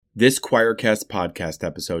This Choircast podcast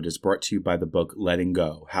episode is brought to you by the book Letting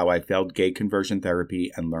Go, How I Failed Gay Conversion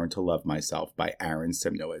Therapy and Learned to Love Myself by Aaron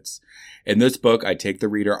Simnowitz. In this book, I take the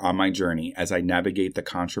reader on my journey as I navigate the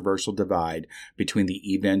controversial divide between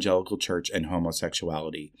the evangelical church and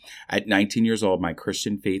homosexuality. At 19 years old, my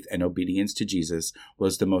Christian faith and obedience to Jesus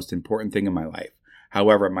was the most important thing in my life.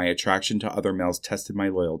 However, my attraction to other males tested my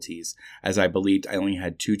loyalties, as I believed I only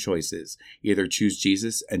had two choices, either choose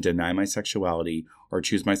Jesus and deny my sexuality, or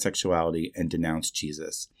choose my sexuality and denounce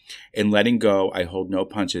Jesus. In Letting Go, I hold no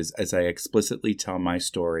punches as I explicitly tell my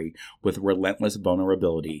story with relentless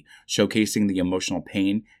vulnerability, showcasing the emotional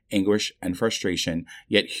pain, anguish, and frustration,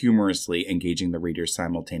 yet humorously engaging the readers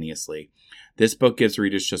simultaneously. This book gives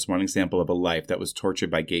readers just one example of a life that was tortured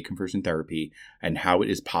by gay conversion therapy and how it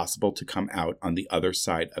is possible to come out on the other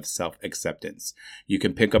side of self-acceptance. You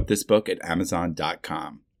can pick up this book at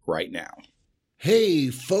Amazon.com right now. Hey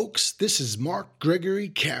folks, this is Mark Gregory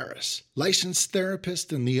Karras, licensed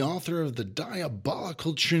therapist and the author of The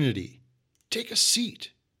Diabolical Trinity. Take a seat.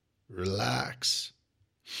 Relax.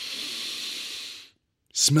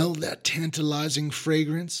 Smell that tantalizing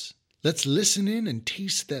fragrance? Let's listen in and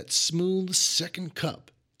taste that smooth second cup,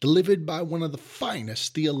 delivered by one of the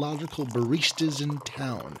finest theological baristas in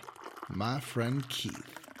town, my friend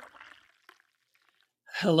Keith.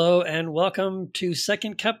 Hello and welcome to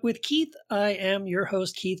Second Cup with Keith. I am your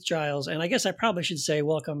host, Keith Giles, and I guess I probably should say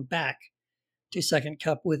welcome back to Second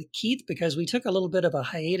Cup with Keith because we took a little bit of a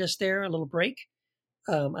hiatus there, a little break.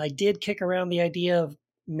 I did kick around the idea of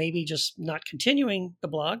maybe just not continuing the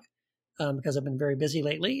blog because I've been very busy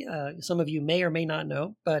lately. Some of you may or may not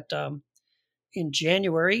know, but in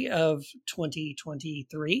January of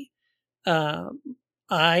 2023,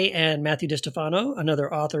 I and Matthew DiStefano,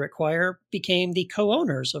 another author at Choir, became the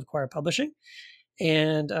co-owners of Choir Publishing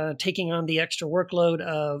and taking on the extra workload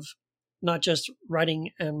of not just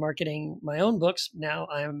writing and marketing my own books. Now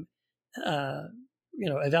I'm,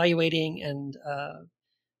 evaluating and,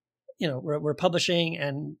 we're publishing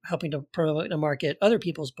and helping to promote and market other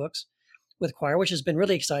people's books with Choir, which has been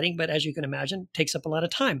really exciting, but as you can imagine, takes up a lot of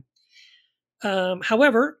time.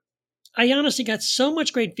 However, I honestly got so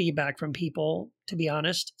much great feedback from people, to be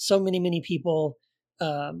honest. So many people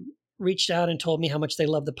reached out and told me how much they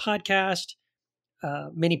love the podcast.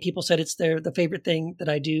 Many people said it's the favorite thing that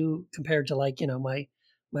I do compared to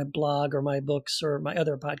my blog or my books or my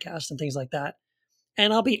other podcasts and things like that.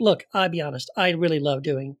 And I'll be honest, I really love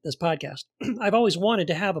doing this podcast. I've always wanted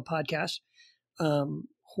to have a podcast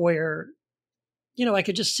where, I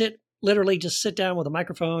could just sit down with a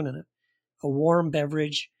microphone and a warm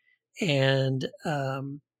beverage and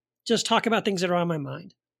just talk about things that are on my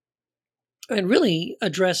mind and really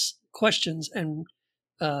address questions and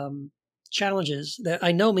challenges that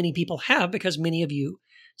I know many people have because many of you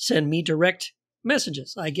send me direct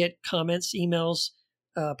messages. I get comments, emails,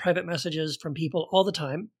 private messages from people all the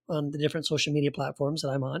time on the different social media platforms that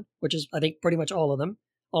I'm on, which is, I think, pretty much all of them,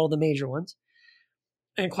 all of the major ones.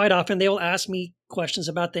 And quite often they will ask me questions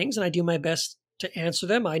about things and I do my best to answer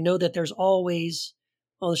them. I know that there's always,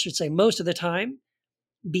 I should say most of the time,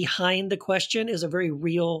 behind the question is a very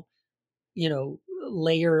real,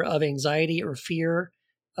 layer of anxiety or fear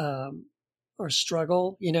or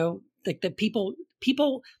struggle. That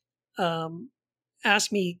people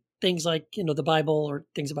ask me things like, the Bible or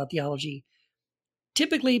things about theology,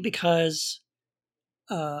 typically because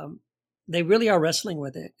they really are wrestling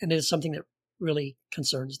with it and it is something that really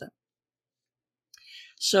concerns them.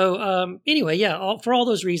 So for all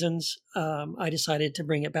those reasons, I decided to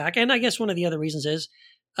bring it back. And I guess one of the other reasons is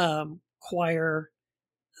Choir,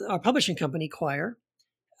 our publishing company, Choir,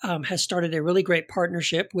 has started a really great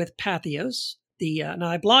partnership with Patheos. Now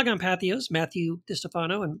I blog on Patheos. Matthew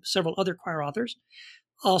DiStefano and several other Choir authors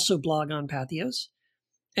also blog on Patheos.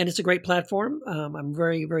 And it's a great platform. I'm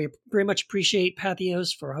very, very, very much appreciate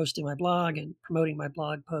Patheos for hosting my blog and promoting my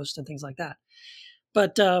blog posts and things like that.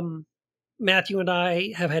 But Matthew and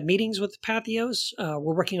I have had meetings with Patheos.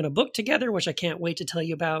 We're working on a book together, which I can't wait to tell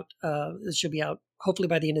you about. It should be out hopefully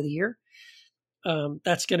by the end of the year.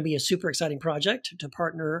 That's going to be a super exciting project to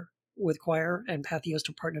partner with Choir and Patheos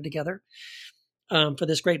to partner together for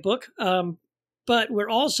this great book. But we're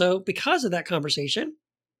also, because of that conversation,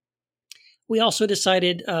 we also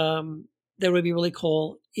decided that it would be really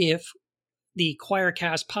cool if the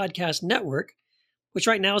Choircast podcast network, which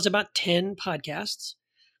right now is about 10 podcasts,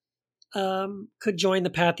 could join the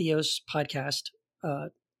Patheos podcast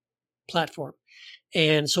platform.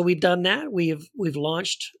 And so we've done that. We've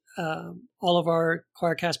launched all of our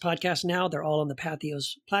Choircast podcasts now. They're all on the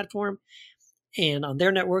Patheos platform and on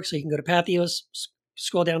their network. So you can go to Patheos,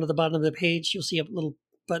 scroll down to the bottom of the page. You'll see a little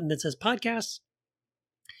button that says podcasts.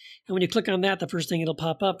 And when you click on that, the first thing it'll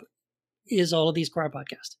pop up is all of these choir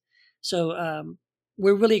podcasts. So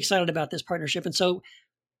we're really excited about this partnership. And so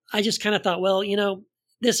I just kind of thought, well,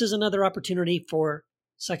 this is another opportunity for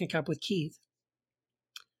Second Cup with Keith,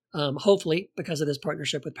 hopefully because of this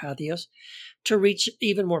partnership with Patheos, to reach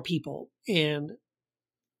even more people. And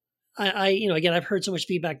again, I've heard so much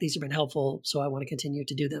feedback. These have been helpful, so I want to continue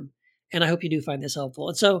to do them. And I hope you do find this helpful.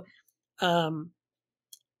 And so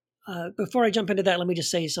before I jump into that, let me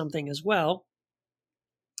just say something as well,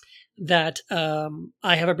 that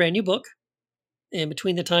I have a brand new book. And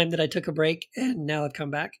between the time that I took a break and now I've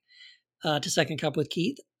come back to Second Cup with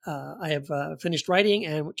Keith, I have finished writing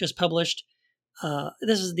and just published.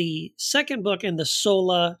 This is the second book in the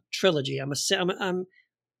Sola trilogy. I'm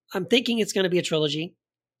thinking it's going to be a trilogy.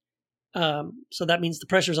 So that means the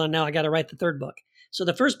pressure's on now. I got to write the third book. So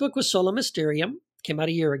the first book was Sola Mysterium, came out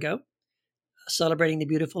a year ago, celebrating the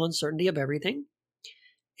beautiful uncertainty of everything.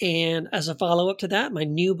 And as a follow-up to that, my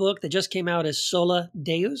new book that just came out is Sola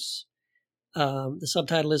Deus. The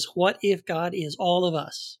subtitle is What If God Is All of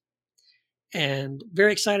Us? And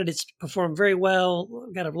very excited. It's performed very well.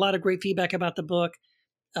 Got a lot of great feedback about the book.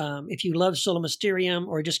 If you love Sola Mysterium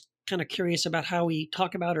or just kind of curious about how we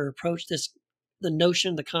talk about or approach this, the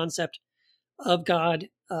notion, the concept of God,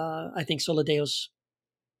 I think Sola Deus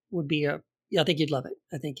would be I think you'd love it.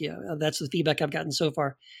 I think, that's the feedback I've gotten so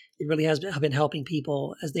far. It really has been helping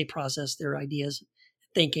people as they process their ideas,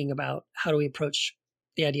 thinking about how do we approach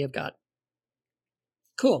the idea of God.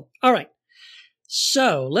 Cool. All right.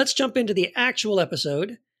 So let's jump into the actual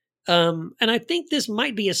episode. And I think this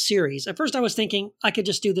might be a series. At first I was thinking I could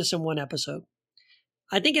just do this in one episode.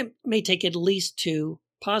 I think it may take at least 2,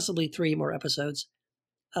 possibly 3 more episodes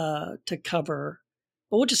to cover,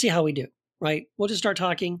 but we'll just see how we do, right? We'll just start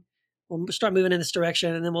talking. We'll start moving in this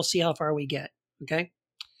direction and then we'll see how far we get. Okay.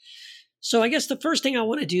 So I guess the first thing I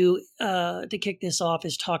want to do to kick this off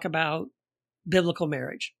is talk about biblical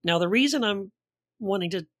marriage. Now, the reason I'm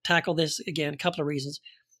wanting to tackle this again, a couple of reasons.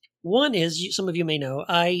 One is, some of you may know,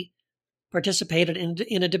 I participated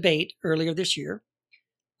in a debate earlier this year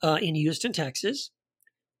in Houston, Texas,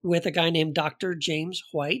 with a guy named Dr. James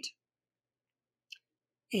White.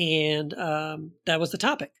 And that was the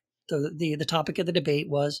topic. The topic of the debate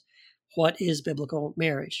was, what is biblical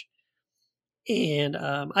marriage? And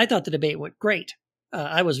I thought the debate went great.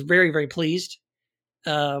 I was very, very pleased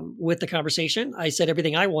with the conversation. I said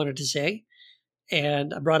everything I wanted to say.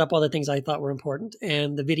 And I brought up all the things I thought were important.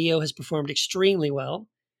 And the video has performed extremely well.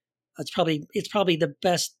 It's probably the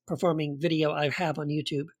best performing video I have on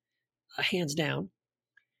YouTube, hands down.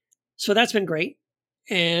 So that's been great.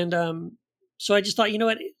 And so I just thought, you know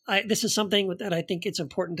what, this is something that I think it's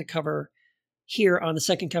important to cover here on the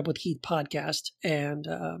Second Cup with Keith podcast. And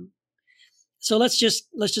so let's just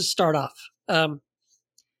start off.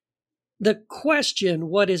 The question,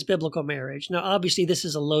 what is biblical marriage? Now, obviously, this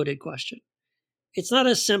is a loaded question. It's not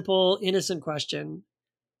a simple, innocent question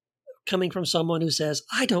coming from someone who says,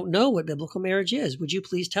 I don't know what biblical marriage is. Would you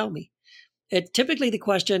please tell me? Typically the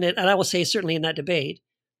question, and I will say certainly in that debate,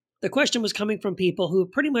 the question was coming from people who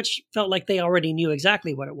pretty much felt like they already knew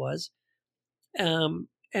exactly what it was and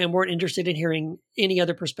weren't interested in hearing any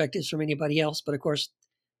other perspectives from anybody else. But of course,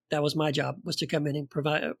 that was my job, was to come in and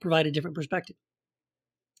provide a different perspective.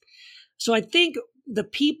 So I think the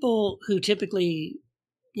people who typically,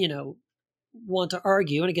 want to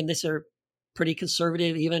argue, and again, these are pretty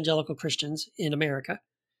conservative evangelical Christians in America,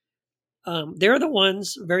 they're the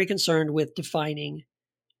ones very concerned with defining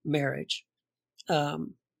marriage. I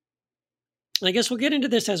guess we'll get into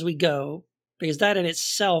this as we go, because that in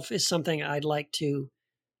itself is something I'd like to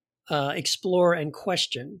explore and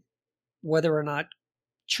question, whether or not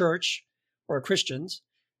church or Christians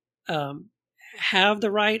have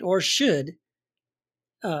the right or should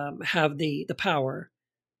have the power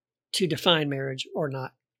to define marriage or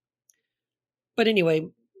not. But anyway,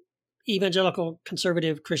 evangelical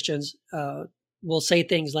conservative Christians will say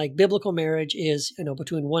things like biblical marriage is,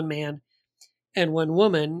 between one man and one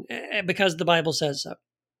woman because the Bible says so.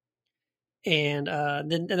 And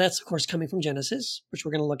then that's, of course, coming from Genesis, which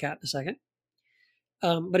we're going to look at in a second.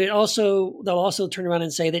 But they'll also turn around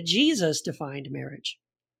and say that Jesus defined marriage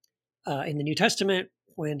in the New Testament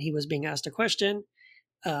when he was being asked a question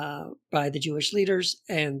by the Jewish leaders,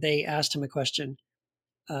 and they asked him a question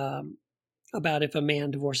about if a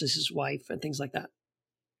man divorces his wife and things like that.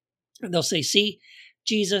 And they'll say, see,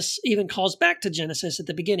 Jesus even calls back to Genesis at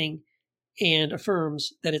the beginning and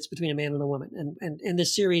affirms that it's between a man and a woman. And in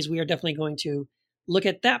this series, we are definitely going to look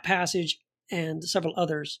at that passage and several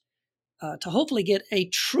others to hopefully get a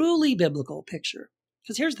truly biblical picture.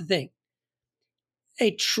 Because here's the thing.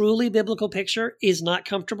 a truly biblical picture is not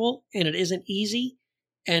comfortable, and it isn't easy,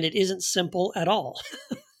 and it isn't simple at all.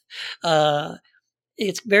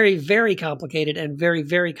 It's very, very complicated and very,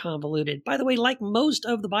 very convoluted. By the way, like most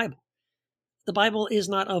of the Bible is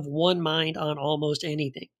not of one mind on almost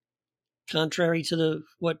anything, contrary to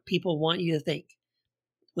what people want you to think.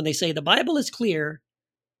 When they say the Bible is clear,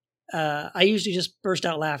 I usually just burst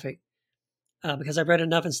out laughing because I've read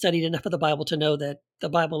enough and studied enough of the Bible to know that the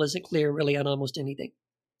Bible isn't clear really on almost anything.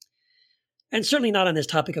 And certainly not on this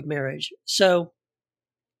topic of marriage. So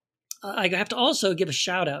I have to also give a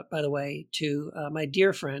shout out, by the way, to my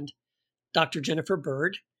dear friend, Dr. Jennifer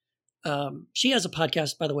Bird. She has a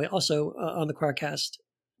podcast, by the way, also on the Quoircast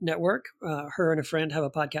network. Her and a friend have a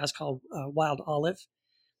podcast called Wild Olive.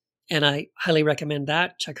 And I highly recommend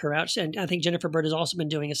that. Check her out. And I think Jennifer Bird has also been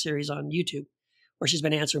doing a series on YouTube where she's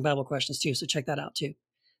been answering Bible questions too. So check that out too.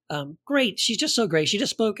 Great. She's just so great. She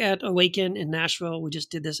just spoke at Awaken in Nashville. We just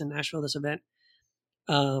did this in Nashville, this event.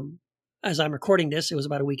 As I'm recording this, it was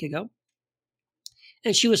about a week ago.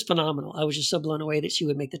 And she was phenomenal. I was just so blown away that she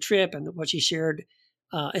would make the trip and what she shared.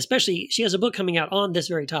 Especially, she has a book coming out on this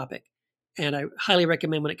very topic. And I highly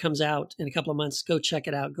recommend when it comes out in a couple of months, go check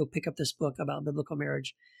it out. Go pick up this book about biblical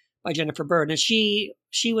marriage by Jennifer Bird. And she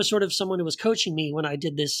was sort of someone who was coaching me when I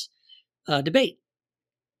did this debate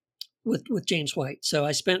with James White. So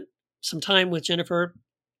I spent some time with Jennifer.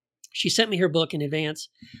 She sent me her book in advance.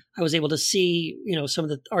 I was able to see, some of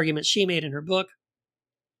the arguments she made in her book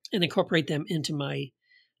and incorporate them into my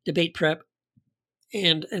debate prep.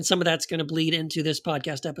 And some of that's going to bleed into this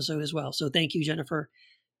podcast episode as well. So thank you, Jennifer,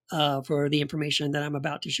 for the information that I'm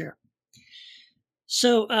about to share.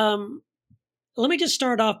 So let me just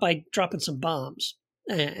start off by dropping some bombs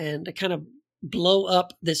and to kind of blow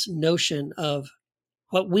up this notion of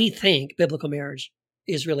what we think biblical marriage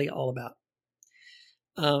is really all about.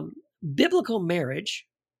 Biblical marriage,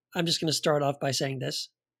 I'm just going to start off by saying this.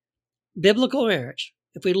 Biblical marriage,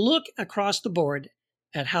 if we look across the board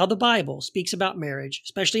at how the Bible speaks about marriage,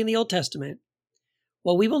 especially in the Old Testament,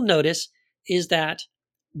 what we will notice is that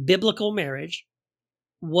biblical marriage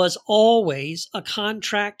was always a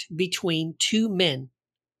contract between two men.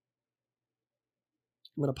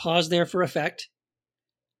 I'm going to pause there for effect,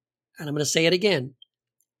 and I'm going to say it again.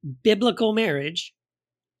 Biblical marriage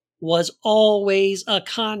was always a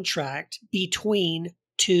contract between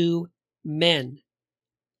two men.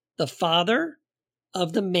 The father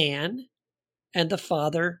of the man and the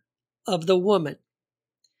father of the woman.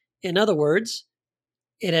 In other words,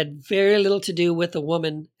 it had very little to do with the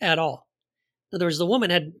woman at all. In other words, the woman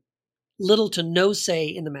had little to no say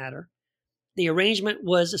in the matter. The arrangement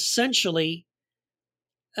was essentially,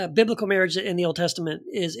 biblical marriage in the Old Testament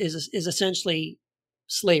is essentially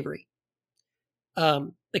slavery,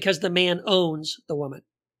 because the man owns the woman.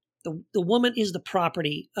 The woman is the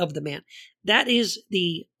property of the man. That is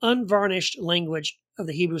the unvarnished language of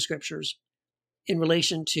the Hebrew Scriptures in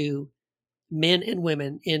relation to men and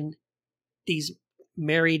women in these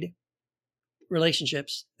married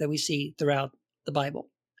relationships that we see throughout the Bible.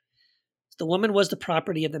 The woman was the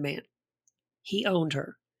property of the man. He owned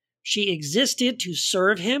her. She existed to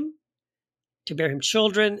serve him, to bear him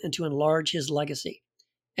children, and to enlarge his legacy.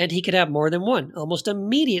 And he could have more than one. Almost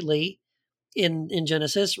immediately in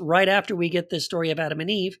Genesis, right after we get the story of Adam and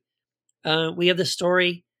Eve, we have the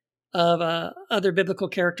story of other biblical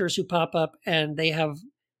characters who pop up, and they have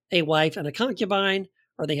a wife and a concubine,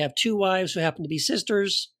 or they have two wives who happen to be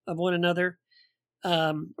sisters of one another,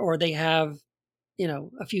 or they have,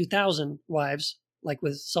 a few thousand wives, like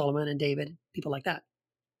with Solomon and David, people like that.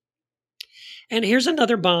 And here's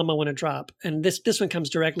another bomb I want to drop. And this one comes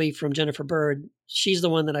directly from Jennifer Bird. She's the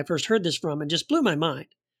one that I first heard this from and just blew my mind.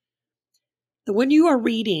 That when you are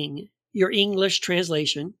reading your English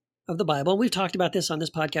translation of the Bible, and we've talked about this on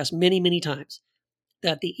this podcast many, many times,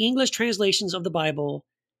 that the English translations of the Bible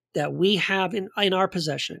that we have in our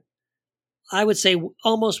possession, I would say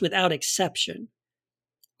almost without exception,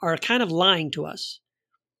 are kind of lying to us.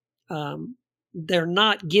 They're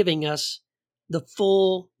not giving us the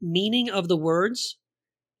full meaning of the words,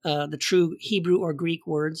 the true Hebrew or Greek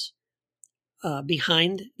words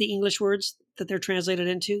behind the English words that they're translated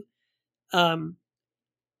into. And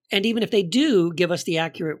even if they do give us the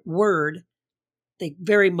accurate word, they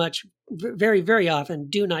very, very often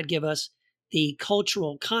do not give us the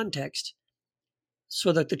cultural context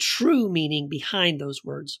so that the true meaning behind those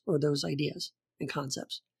words or those ideas and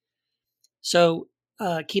concepts. So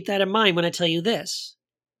keep that in mind when I tell you this.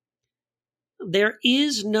 There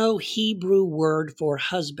is no Hebrew word for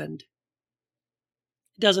husband.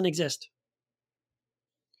 It doesn't exist.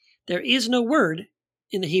 There is no word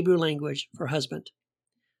in the Hebrew language for husband.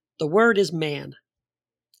 The word is man.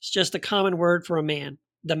 It's just a common word for a man,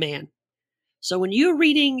 the man. So when you're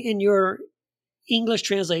reading in your English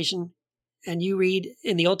translation and you read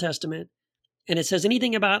in the Old Testament and it says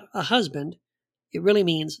anything about a husband, it really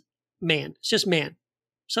means man. It's just man.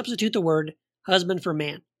 Substitute the word husband for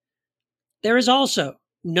man. There is also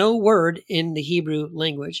no word in the Hebrew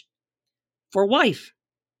language for wife.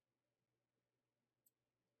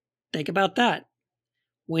 Think about that.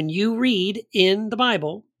 When you read in the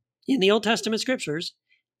Bible, in the Old Testament scriptures,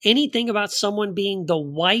 anything about someone being the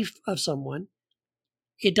wife of someone,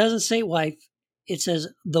 it doesn't say wife, it says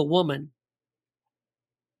the woman.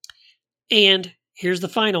 And here's the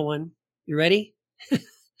final one. You ready?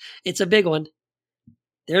 It's a big one.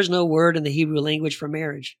 There's no word in the Hebrew language for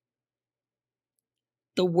marriage.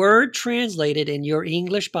 The word translated in your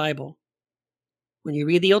English Bible, when you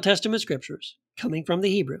read the Old Testament scriptures, coming from the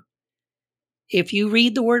Hebrew, if you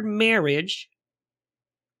read the word marriage,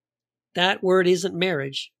 that word isn't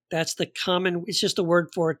marriage. That's the common, it's just a word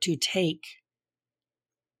for to take.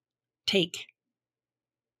 Take.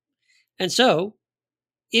 And so,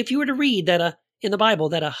 if you were to read that in the Bible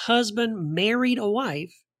that a husband married a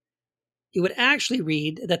wife, you would actually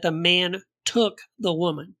read that the man took the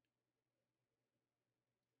woman.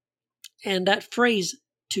 And that phrase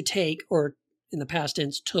to take, or in the past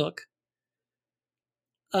tense, took,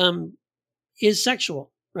 is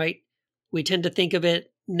sexual, right? We tend to think of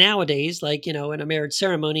it nowadays, like, in a marriage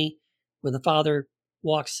ceremony, when the father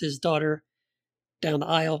walks his daughter down the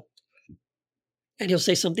aisle and he'll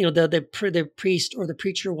say something, the priest or the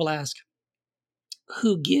preacher will ask,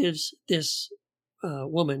 who gives this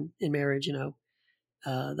woman in marriage?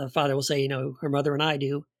 The father will say, her mother and I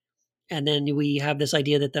do. And then we have this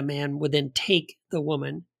idea that the man would then take the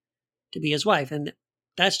woman to be his wife. And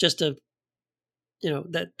that's just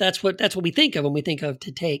that's what we think of when we think of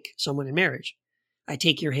to take someone in marriage. I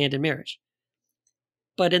take your hand in marriage.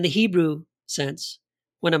 But in the Hebrew sense,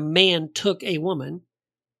 when a man took a woman,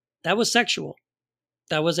 that was sexual.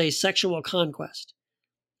 That was a sexual conquest.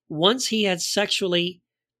 Once he had sexually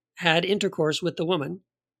had intercourse with the woman,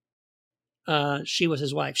 she was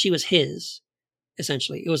his wife. She was his,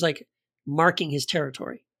 essentially. It was like marking his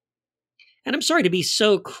territory. And I'm sorry to be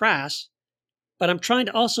so crass, but I'm trying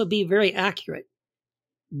to also be very accurate.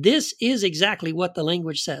 This is exactly what the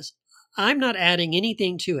language says. I'm not adding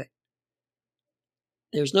anything to it.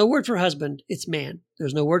 There's no word for husband, it's man.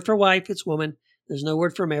 There's no word for wife, it's woman. There's no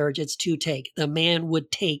word for marriage, it's to take. The man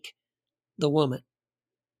would take the woman.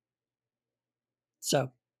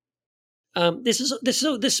 So, because this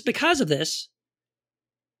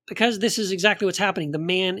is exactly what's happening. The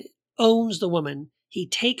man owns the woman. He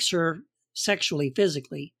takes her sexually,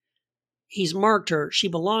 physically. He's marked her. She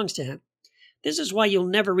belongs to him. This is why you'll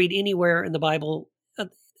never read anywhere in the Bible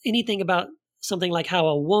anything about something like how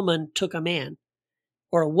a woman took a man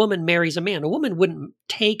or a woman marries a man. A woman wouldn't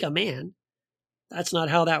take a man. That's not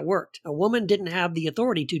how that worked. A woman didn't have the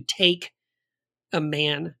authority to take a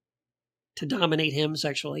man to dominate him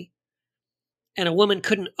sexually. And a woman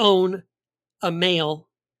couldn't own a male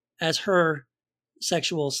as her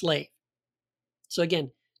sexual slave. So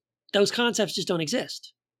again, those concepts just don't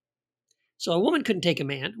exist. So a woman couldn't take a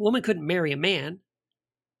man. A woman couldn't marry a man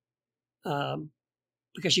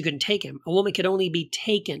because she couldn't take him. A woman could only be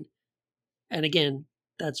taken. And again,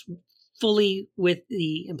 that's fully with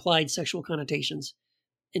the implied sexual connotations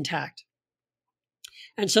intact.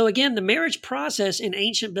 And so again, the marriage process in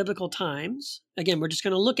ancient biblical times, again, we're just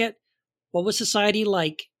going to look at what was society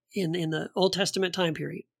like in the Old Testament time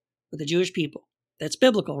period with the Jewish people. That's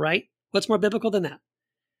biblical, right? What's more biblical than that?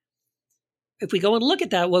 If we go and look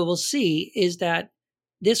at that, what we'll see is that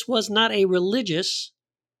this was not a religious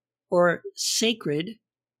or sacred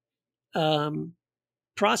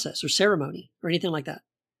process or ceremony or anything like that.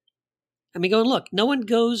 I mean, go and look. No one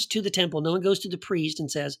goes to the temple. No one goes to the priest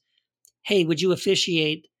and says, hey, would you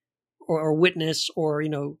officiate or witness or,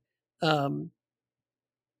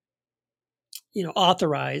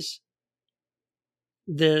 authorize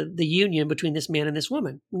the union between this man and this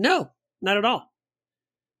woman? No, not at all.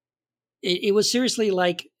 It was seriously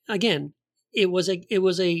like, again, it was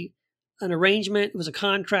an arrangement. It was a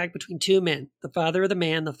contract between two men, the father of the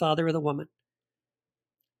man, the father of the woman.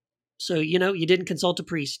 So, you didn't consult a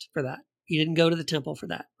priest for that. You didn't go to the temple for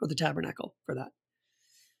that or the tabernacle for that.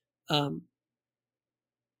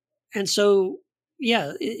 And so,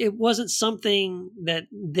 yeah, it wasn't something that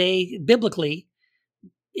biblically,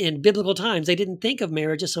 in biblical times, they didn't think of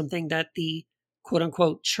marriage as something that the quote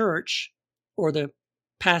unquote church or the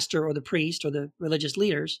pastor or the priest or the religious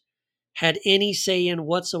leaders had any say in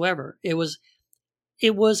whatsoever. It was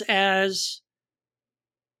as,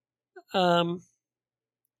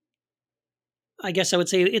 I guess I would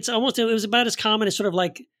say it was about as common as sort of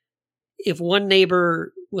like if one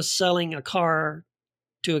neighbor was selling a car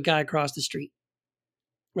to a guy across the street,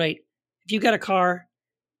 right? If you've got a car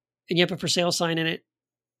and you have a for sale sign in it,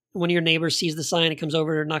 one of your neighbors sees the sign and comes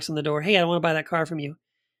over and knocks on the door. Hey, I want to buy that car from you.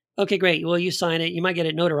 Okay, great. Well, you sign it. You might get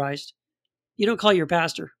it notarized. You don't call your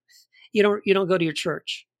pastor. You don't go to your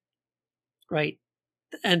church, right?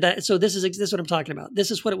 And so this is what I'm talking about.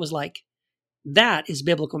 This is what it was like. That is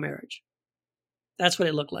biblical marriage. That's what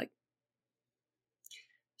it looked like.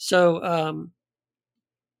 So,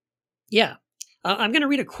 yeah, I'm going to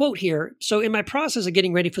read a quote here. So in my process of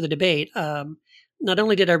getting ready for the debate, not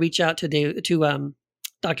only did I reach out to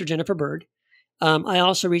Dr. Jennifer Bird, I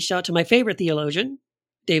also reached out to my favorite theologian,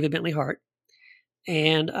 David Bentley Hart,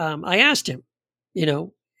 and I asked him,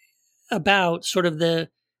 about sort of the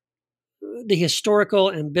historical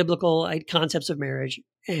and biblical concepts of marriage,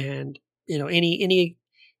 and any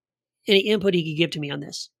input he could give to me on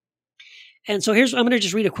this. And so I'm going to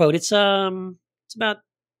just read a quote. It's about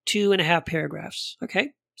 2.5 paragraphs.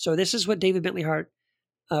 Okay, so this is what David Bentley Hart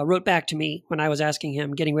wrote back to me when I was asking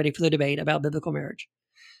him, getting ready for the debate about biblical marriage.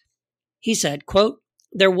 He said, quote,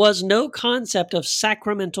 "There was no concept of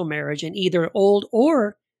sacramental marriage in either Old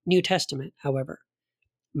or New Testament, however.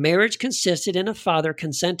 Marriage consisted in a father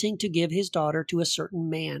consenting to give his daughter to a certain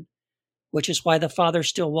man, which is why the father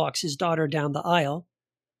still walks his daughter down the aisle,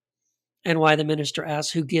 and why the minister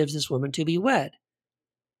asks who gives this woman to be wed,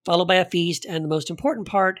 followed by a feast, and the most important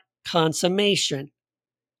part, consummation.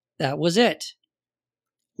 That was it.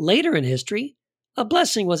 Later in history, a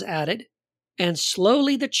blessing was added, and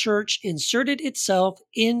slowly the church inserted itself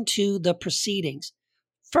into the proceedings,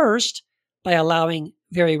 first by allowing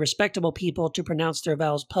very respectable people to pronounce their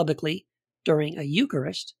vows publicly during a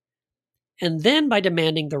Eucharist, and then by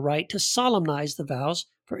demanding the right to solemnize the vows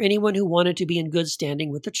for anyone who wanted to be in good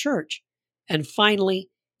standing with the church, and finally,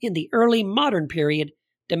 in the early modern period,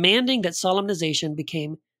 demanding that solemnization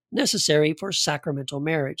became necessary for sacramental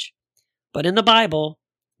marriage. But in the Bible,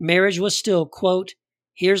 marriage was still, quote,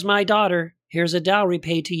 'Here's my daughter, here's a dowry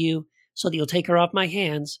paid to you, so that you'll take her off my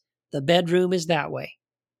hands. The bedroom is that way,'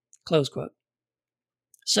 close quote.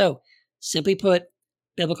 So, simply put,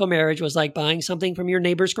 biblical marriage was like buying something from your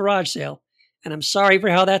neighbor's garage sale. And I'm sorry for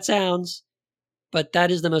how that sounds, but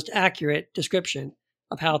that is the most accurate description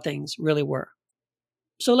of how things really were.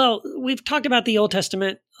 So, Lel, we've talked about the Old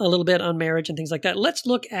Testament a little bit on marriage and things like that. Let's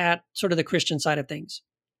look at sort of the Christian side of things.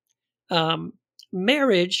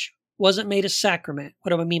 Marriage wasn't made a sacrament.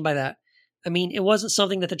 What do I mean by that? I mean, it wasn't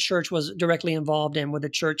something that the church was directly involved in, where the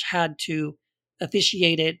church had to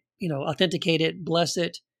officiate it, authenticate it, bless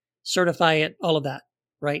it, certify it, all of that,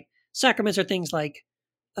 right? Sacraments are things like,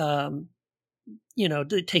 taking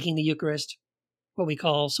the Eucharist, what we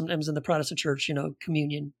call sometimes in the Protestant church,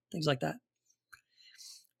 communion, things like that.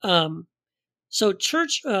 So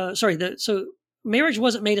marriage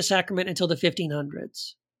wasn't made a sacrament until the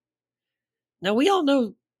 1500s. Now, we all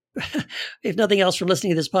know, if nothing else from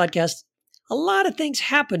listening to this podcast, a lot of things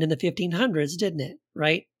happened in the 1500s, didn't it?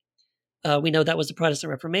 Right? We know that was the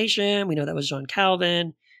Protestant Reformation. We know that was John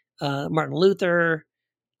Calvin, Martin Luther.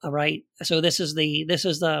 All right. So this is a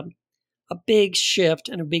big shift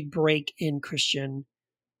and a big break in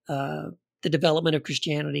the development of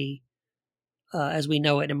Christianity as we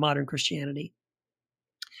know it in modern Christianity.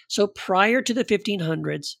 So prior to the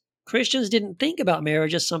 1500s, Christians didn't think about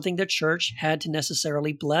marriage as something the church had to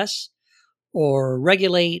necessarily bless or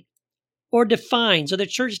regulate or define. So the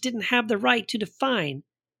church didn't have the right to define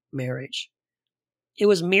marriage. It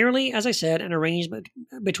was merely, as I said, an arrangement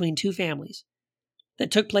between two families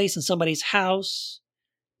that took place in somebody's house,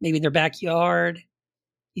 maybe in their backyard.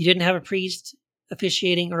 You didn't have a priest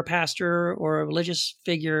officiating or a pastor or a religious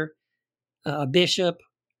figure, a bishop,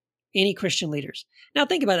 any Christian leaders. Now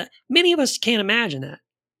think about that. Many of us can't imagine that,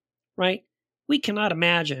 right? We cannot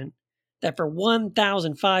imagine that for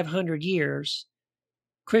 1,500 years,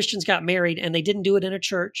 Christians got married and they didn't do it in a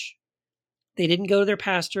church. They didn't go to their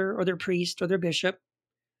pastor or their priest or their bishop.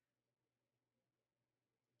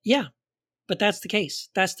 Yeah, but that's the case.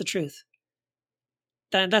 That's the truth.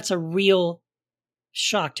 That's a real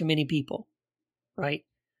shock to many people, right?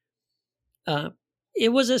 It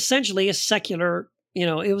was essentially a secular,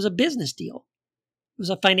 it was a business deal. It was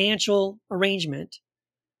a financial arrangement.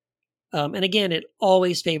 And again, it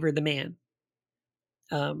always favored the man.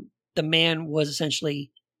 The man was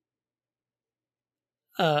essentially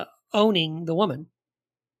owning the woman,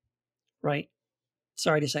 right?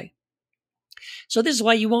 Sorry to say. So this is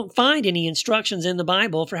why you won't find any instructions in the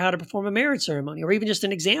Bible for how to perform a marriage ceremony, or even just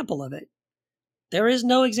an example of it. There is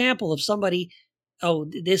no example of somebody oh,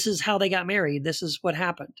 this is how they got married. This is what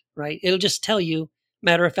happened, right? It'll just tell you,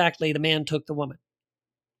 matter of factly, the man took the woman,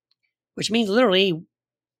 which means literally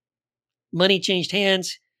money changed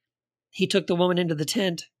hands. He took the woman into the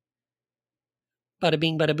tent. Bada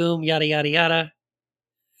bing, bada boom, yada, yada, yada.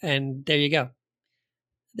 And there you go.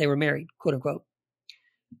 They were married, quote unquote.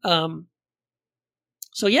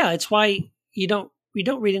 So yeah, it's why we don't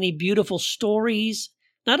read any beautiful stories,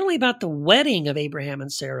 not only about the wedding of Abraham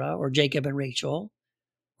and Sarah or Jacob and Rachel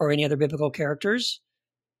or any other biblical characters.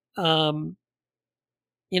 You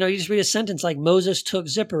just read a sentence like Moses took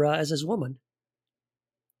Zipporah as his woman,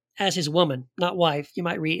 not wife.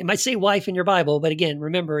 It might say wife in your Bible, but again,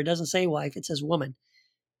 remember, it doesn't say wife, it says woman.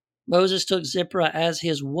 Moses took Zipporah as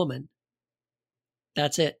his woman.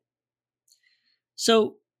 That's it.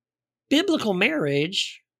 So biblical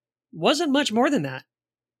marriage wasn't much more than that.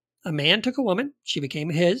 A man took a woman, she became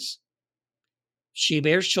his, she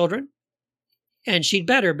bears children, and she'd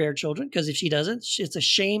better bear children, because if she doesn't, it's a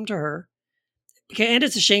shame to her. And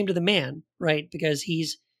it's a shame to the man, right? Because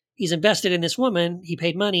he's invested in this woman, he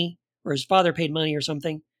paid money, or his father paid money or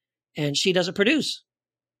something, and she doesn't produce,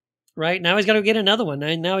 right? Now he's got to get another one,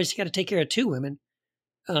 and now he's got to take care of two women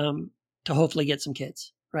to hopefully get some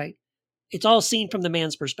kids, right? It's all seen from the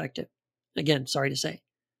man's perspective. Again, sorry to say.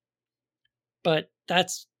 But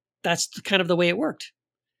that's kind of the way it worked.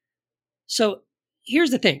 So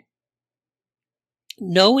here's the thing.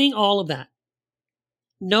 Knowing all of that,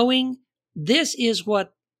 knowing this is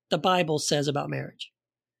what the Bible says about marriage.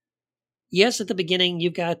 Yes, at the beginning,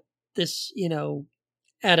 you've got this,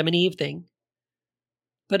 Adam and Eve thing.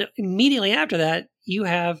 But immediately after that, you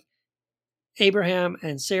have Abraham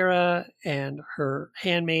and Sarah and her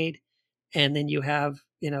handmaid. And then you have,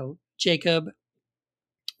 Jacob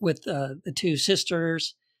with the two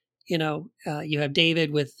sisters. You have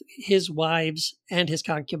David with his wives and his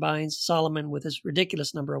concubines, Solomon with his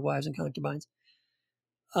ridiculous number of wives and concubines.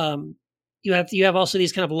 You have also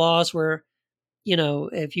these kind of laws where,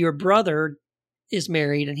 if your brother is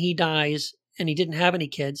married and he dies and he didn't have any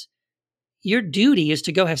kids, your duty is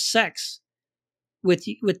to go have sex with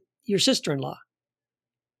your sister-in-law.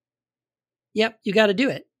 Yep, you got to do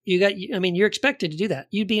it. You're expected to do that.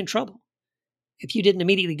 You'd be in trouble if you didn't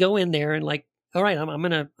immediately go in there and like, all right, I'm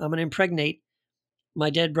gonna impregnate my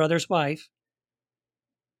dead brother's wife.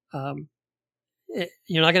 You're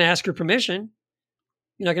not gonna ask her permission.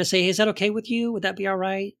 You're not gonna say, hey, is that okay with you? Would that be all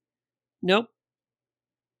right? Nope.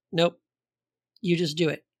 You just do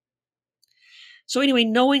it. So anyway,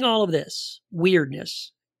 knowing all of this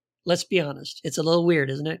weirdness, let's be honest, it's a little weird,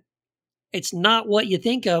 isn't it? It's not what you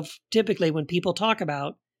think of typically when people talk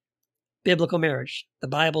about biblical marriage. The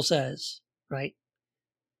Bible says, right?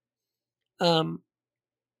 So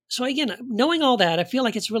again, knowing all that, I feel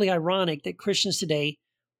like it's really ironic that Christians today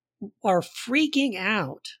are freaking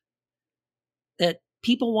out that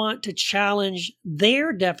people want to challenge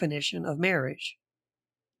their definition of marriage,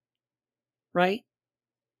 right?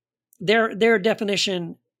 Their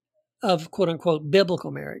definition of quote unquote biblical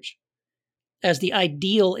marriage as the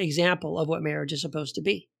ideal example of what marriage is supposed to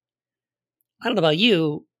be. I don't know about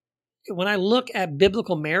you. When I look at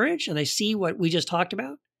biblical marriage and I see what we just talked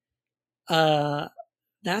about,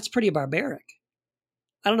 that's pretty barbaric.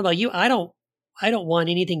 I don't know about you. I don't want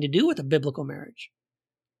anything to do with a biblical marriage.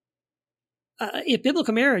 If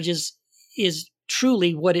biblical marriage is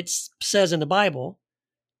truly what it says in the Bible,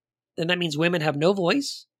 then that means women have no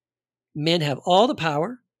voice. Men have all the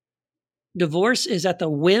power. Divorce is at the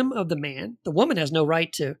whim of the man. The woman has no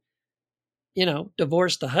right to,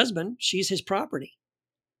 divorce the husband. She's his property.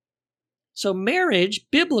 So marriage,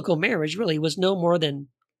 biblical marriage, really was no more than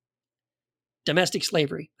domestic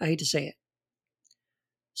slavery. I hate to say it.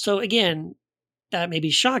 So again, that may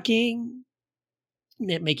be shocking. It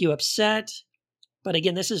may make you upset. But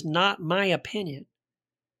again, this is not my opinion.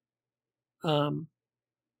 I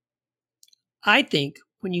think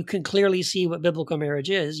when you can clearly see what biblical marriage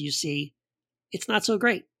is, you see it's not so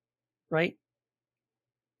great, right?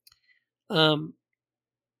 But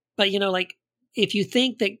if you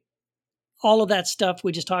think that all of that stuff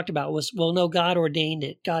we just talked about was, well, no, God ordained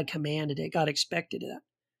it, God commanded it, God expected it.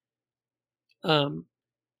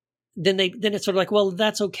 Then it's sort of like, well,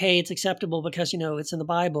 that's okay, it's acceptable because it's in the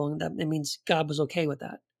Bible, and that it means God was okay with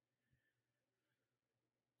that.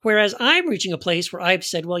 Whereas I'm reaching a place where I've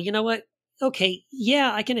said, well, you know what? Okay,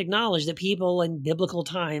 yeah, I can acknowledge that people in biblical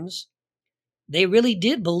times, they really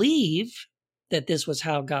did believe that this was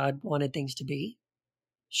how God wanted things to be.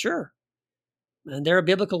 Sure. And there are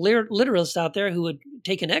biblical literalists out there who would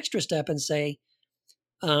take an extra step and say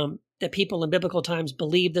that people in biblical times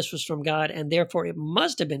believed this was from God, and therefore it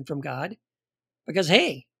must have been from God because,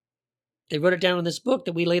 hey, They wrote it down in this book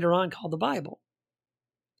that we later on called the Bible.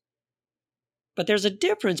 But there's a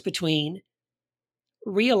difference between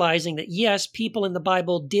realizing that, yes, people in the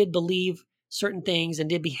Bible did believe certain things and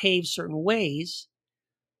did behave certain ways,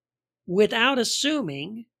 without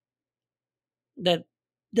assuming that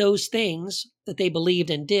those things that they believed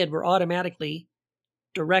and did were automatically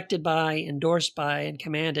directed by, endorsed by, and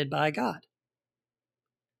commanded by God.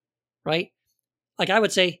 Right? Like I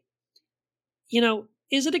would say,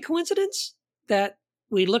 is it a coincidence that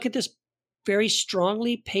we look at this very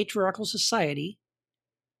strongly patriarchal society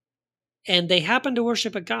and they happen to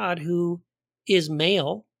worship a God who is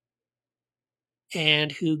male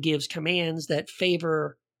and who gives commands that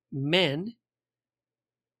favor men,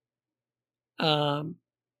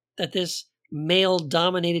 that this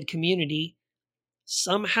male-dominated community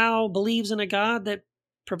somehow believes in a God that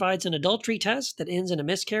provides an adultery test that ends in a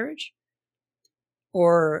miscarriage,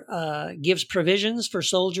 or gives provisions for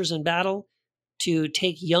soldiers in battle to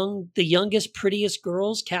take the youngest, prettiest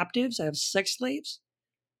girls captives as sex slaves?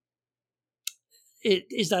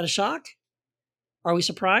 Is that a shock? Are we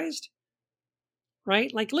surprised?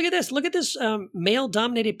 Right? Like, look at this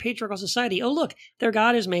male-dominated patriarchal society. Oh, look, their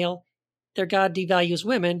God is male. Their God devalues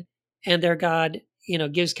women, and their God,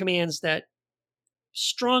 gives commands that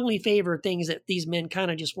strongly favor things that these men kind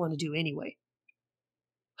of just want to do anyway.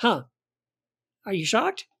 Huh? Are you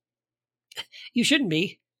shocked? You shouldn't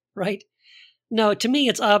be, right? No, to me,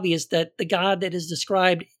 it's obvious that the God that is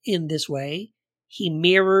described in this way, he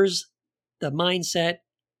mirrors the mindset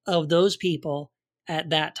of those people at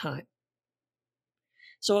that time.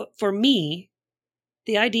 So for me,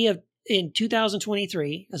 the idea of in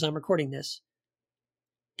 2023, as I'm recording this,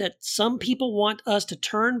 that some people want us to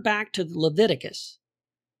turn back to Leviticus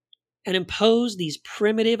and impose these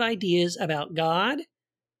primitive ideas about God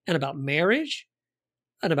and about marriage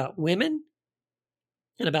and about women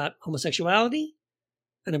and about homosexuality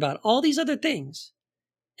and about all these other things,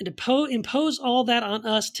 and to impose all that on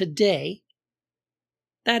us today,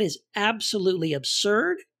 that is absolutely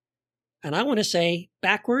absurd, and I want to say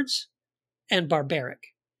backwards and barbaric.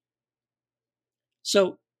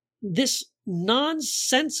 So this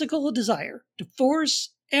nonsensical desire to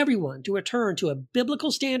force everyone to return to a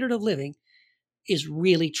biblical standard of living is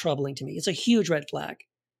really troubling to me. It's a huge red flag.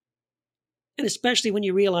 And especially when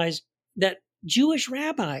you realize that Jewish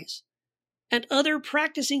rabbis and other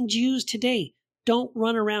practicing Jews today don't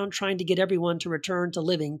run around trying to get everyone to return to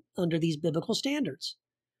living under these biblical standards.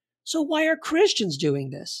 So why are Christians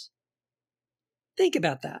doing this? Think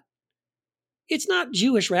about that. It's not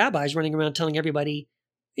Jewish rabbis running around telling everybody,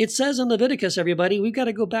 it says in Leviticus, everybody, we've got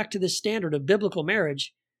to go back to this standard of biblical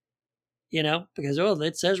marriage, because,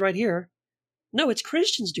 it says right here. No, it's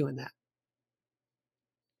Christians doing that.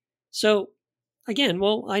 So, again,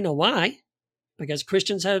 I know why. Because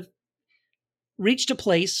Christians have reached a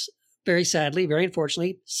place, very sadly, very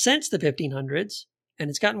unfortunately, since the 1500s, and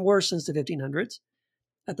it's gotten worse since the 1500s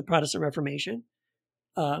at the Protestant Reformation,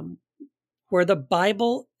 where the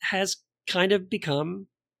Bible has kind of become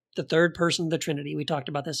the third person of the Trinity. We talked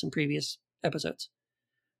about this in previous episodes.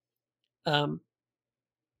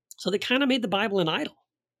 So they kind of made the Bible an idol.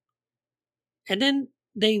 And then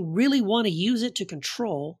they really want to use it to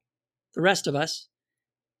control the rest of us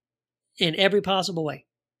in every possible way.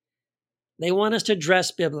 They want us to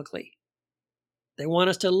dress biblically. They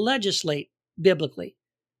want us to legislate biblically.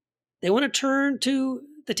 They want to turn to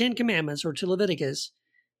the Ten Commandments or to Leviticus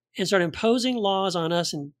and start imposing laws on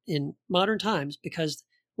us in modern times because,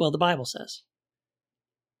 the Bible says.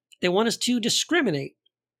 They want us to discriminate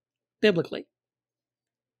biblically.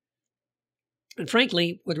 And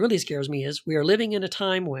frankly, what really scares me is we are living in a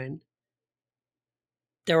time when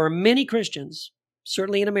there are many Christians,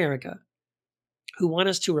 certainly in America, who want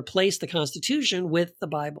us to replace the Constitution with the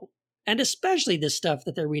Bible, and especially this stuff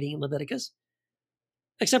that they're reading in Leviticus,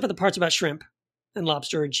 except for the parts about shrimp and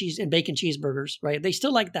lobster and cheese and bacon cheeseburgers, right? They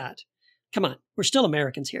still like that. Come on, we're still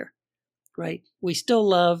Americans here, right? We still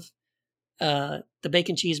love the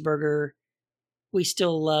bacon cheeseburger. We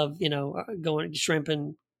still love, going shrimp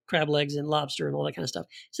and crab legs and lobster and all that kind of stuff.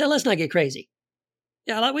 So let's not get crazy.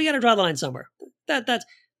 Yeah, we got to draw the line somewhere.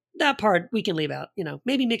 That part we can leave out.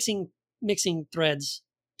 Maybe mixing threads,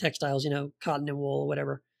 textiles, cotton and wool or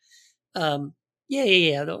whatever.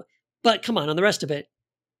 Yeah. But come on the rest of it,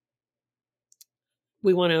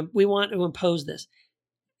 we want to impose this.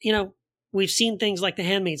 We've seen things like The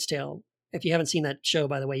Handmaid's Tale. If you haven't seen that show,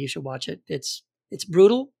 by the way, you should watch it. It's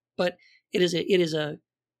brutal, but it is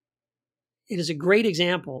a great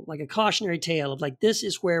example, like a cautionary tale of this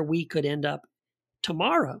is where we could end up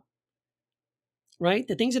tomorrow. Right?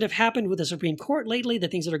 The things that have happened with the Supreme Court lately, the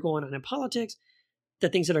things that are going on in politics, the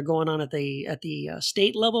things that are going on at the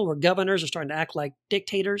state level, where governors are starting to act like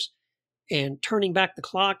dictators and turning back the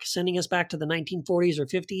clock, sending us back to the 1940s or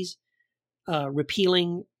 50s,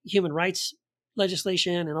 repealing human rights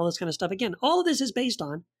legislation and all this kind of stuff. Again, all of this is based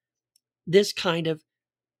on this kind of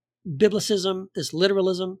biblicism, this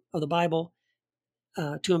literalism of the Bible,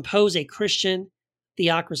 to impose a Christian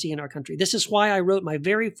theocracy in our country. This is why I wrote my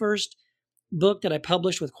very first book that I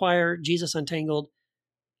published with Quire, Jesus Untangled,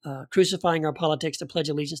 Crucifying Our Politics to Pledge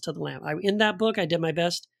Allegiance to the Lamb. In that book, I did my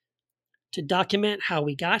best to document how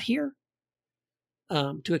we got here,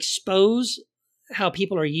 to expose how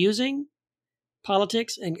people are using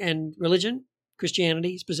politics and religion,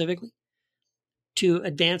 Christianity specifically, to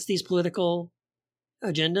advance these political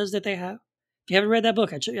agendas that they have. If you haven't read that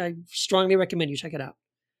book, I strongly recommend you check it out.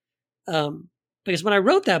 Because when I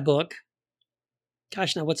wrote that book,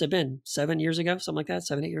 gosh, now what's it been? 7 years ago, something like that,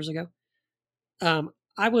 7, 8 years ago.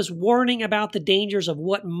 I was warning about the dangers of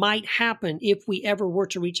what might happen if we ever were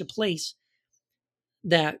to reach a place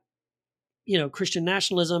that, Christian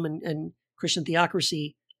nationalism and Christian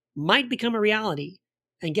theocracy might become a reality.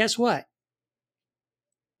 And guess what?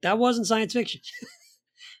 That wasn't science fiction.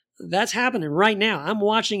 That's happening right now. I'm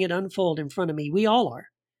watching it unfold in front of me. We all are.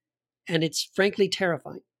 And it's frankly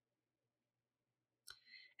terrifying.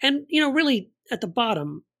 And, really at the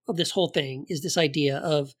bottom of this whole thing is this idea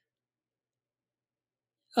of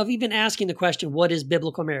even asking the question, what is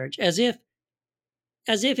biblical marriage? As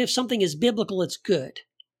if something is biblical, it's good.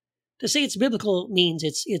 To say it's biblical means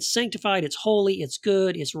it's sanctified, it's holy, it's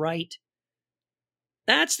good, it's right.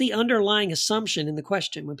 That's the underlying assumption in the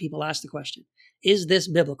question when people ask the question, is this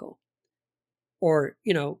biblical? Or,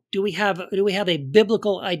 do we have a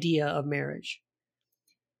biblical idea of marriage?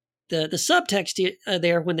 The subtext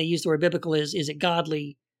there when they use the word biblical is it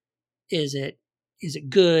godly? Is it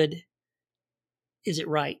good? Is it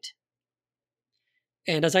right?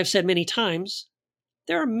 And as I've said many times,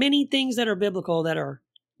 there are many things that are biblical that are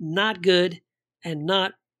not good and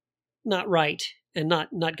not right and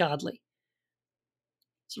not godly.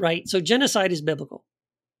 Right? So genocide is biblical.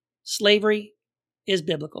 Slavery is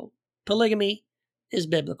biblical. Polygamy is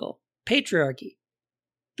biblical. Patriarchy,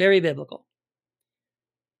 very biblical.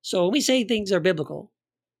 So when we say things are biblical,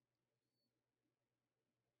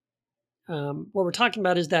 what we're talking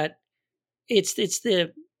about is that it's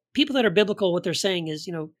the people that are biblical. What they're saying is,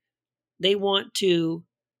 they want to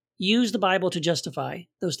use the Bible to justify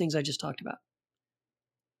those things I just talked about.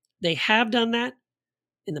 They have done that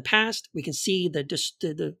in the past. We can see the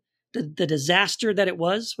disaster that it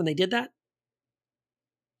was when they did that,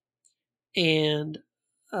 and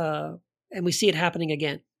we see it happening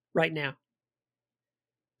again right now.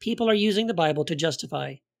 People are using the Bible to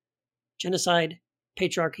justify genocide,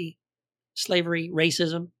 patriarchy, slavery,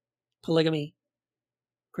 racism, polygamy,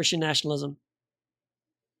 Christian nationalism.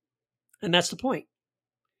 And that's the point.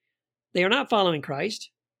 They are not following Christ.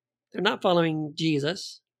 They're not following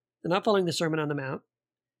Jesus. They're not following the Sermon on the Mount.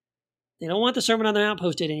 They don't want the Sermon on the Mount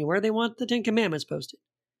posted anywhere. They want the Ten Commandments posted.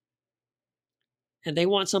 And they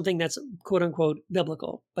want something that's quote unquote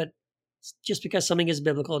biblical. But just because something is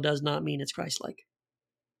biblical does not mean it's Christ-like.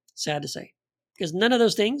 Sad to say. Because none of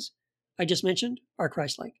those things I just mentioned are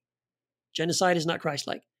Christ-like. Genocide is not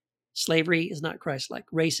Christ-like. Slavery is not Christ-like.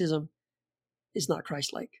 Racism is not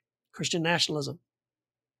Christ-like. Christian nationalism,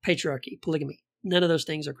 patriarchy, polygamy, none of those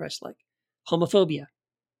things are Christ-like. Homophobia,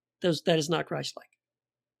 that is not Christ-like.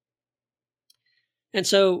 And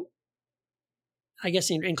so, I guess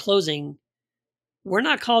in closing, we're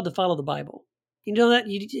not called to follow the Bible. You know that?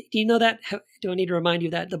 Do you know that? Do I need to remind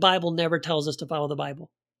you that? The Bible never tells us to follow the Bible.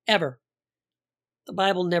 Ever. The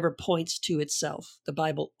Bible never points to itself. The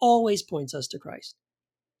Bible always points us to Christ.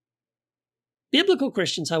 Biblical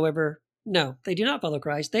Christians, however, no, they do not follow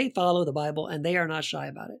Christ. They follow the Bible, and they are not shy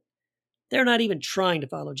about it. They're not even trying to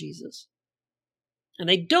follow Jesus. And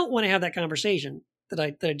they don't want to have that conversation that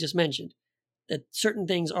I just mentioned, that certain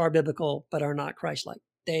things are biblical but are not Christ-like.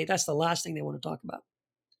 That's the last thing they want to talk about.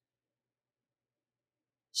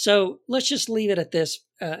 So let's just leave it at this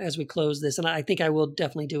as we close this. And I think I will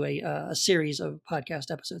definitely do a series of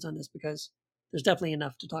podcast episodes on this because there's definitely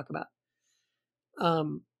enough to talk about.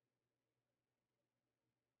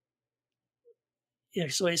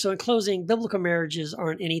 So in closing, biblical marriages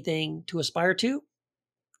aren't anything to aspire to.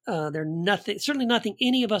 They're nothing, certainly nothing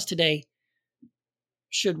any of us today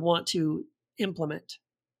should want to implement.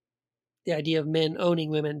 The idea of men owning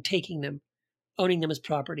women, taking them, owning them as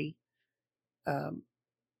property.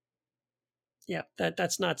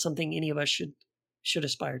 That's not something any of us should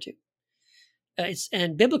aspire to.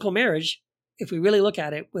 And biblical marriage, if we really look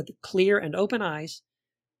at it with clear and open eyes,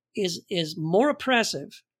 is more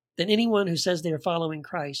oppressive than anyone who says they are following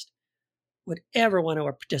Christ would ever want to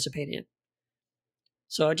participate in.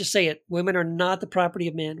 So I just say it. Women are not the property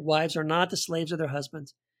of men. Wives are not the slaves of their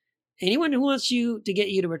husbands. Anyone who wants to get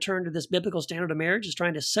you to return to this biblical standard of marriage is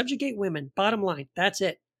trying to subjugate women. Bottom line, that's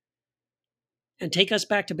it. And take us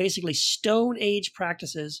back to basically Stone Age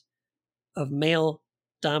practices of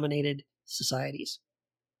male-dominated societies.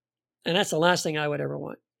 And that's the last thing I would ever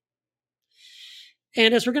want.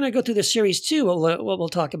 And as we're going to go through this series too, what we'll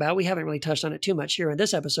talk about, we haven't really touched on it too much here in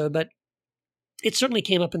this episode, but it certainly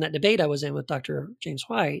came up in that debate I was in with Dr. James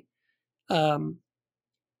White.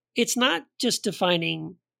 It's not just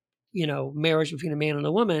defining, marriage between a man and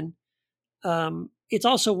a woman. It's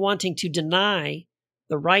also wanting to deny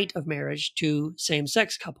the right of marriage to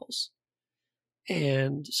same-sex couples.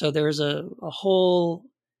 And so there's a whole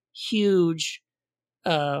huge,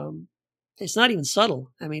 it's not even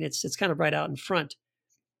subtle. I mean, it's kind of right out in front.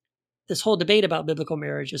 This whole debate about biblical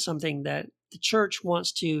marriage is something that the church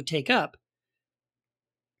wants to take up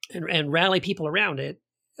and rally people around it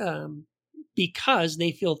because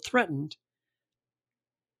they feel threatened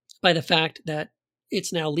by the fact that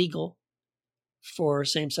it's now legal for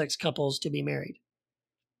same-sex couples to be married.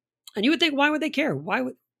 And you would think, why would they care?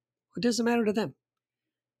 What does it matter to them?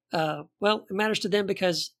 Well, it matters to them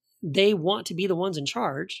because they want to be the ones in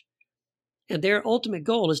charge. And their ultimate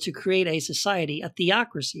goal is to create a society, a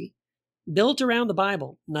theocracy, built around the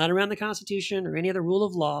Bible, not around the Constitution or any other rule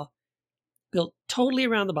of law, built totally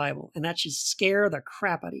around the Bible. And that should scare the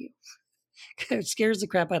crap out of you. It scares the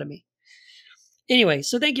crap out of me. Anyway,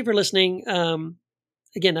 so thank you for listening.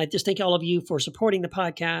 Again, I just thank all of you for supporting the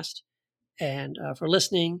podcast and for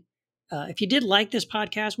listening. If you did like this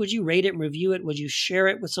podcast, would you rate it and review it? Would you share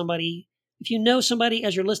it with somebody? If you know somebody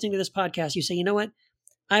as you're listening to this podcast, you say, you know what?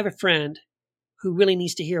 I have a friend who really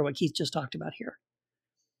needs to hear what Keith just talked about here.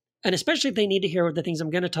 And especially if they need to hear the things I'm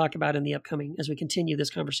going to talk about in the upcoming, as we continue this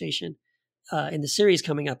conversation in the series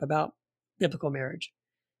coming up about biblical marriage.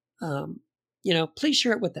 Please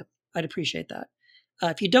share it with them. I'd appreciate that.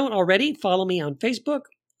 If you don't already, follow me on Facebook.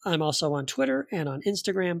 I'm also on Twitter and on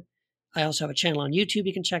Instagram. I also have a channel on YouTube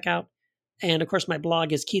you can check out. And of course, my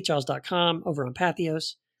blog is keithcharles.com over on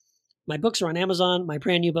Patheos. My books are on Amazon. My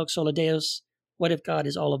brand new book, Sola Deus, What If God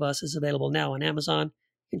Is All of Us, is available now on Amazon.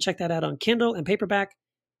 You can check that out on Kindle and paperback.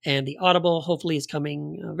 And the Audible hopefully is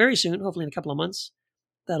coming very soon, hopefully in a couple of months.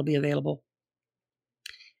 That'll be available.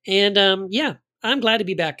 And I'm glad to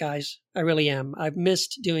be back, guys. I really am. I've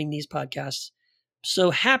missed doing these podcasts. So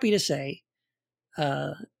happy to say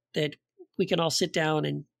that we can all sit down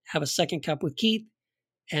and have a second cup with Keith.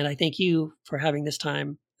 And I thank you for having this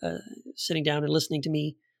time sitting down and listening to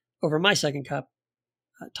me over my second cup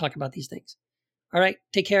talk about these things. All right.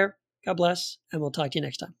 Take care. God bless. And we'll talk to you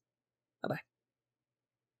next time. Bye-bye.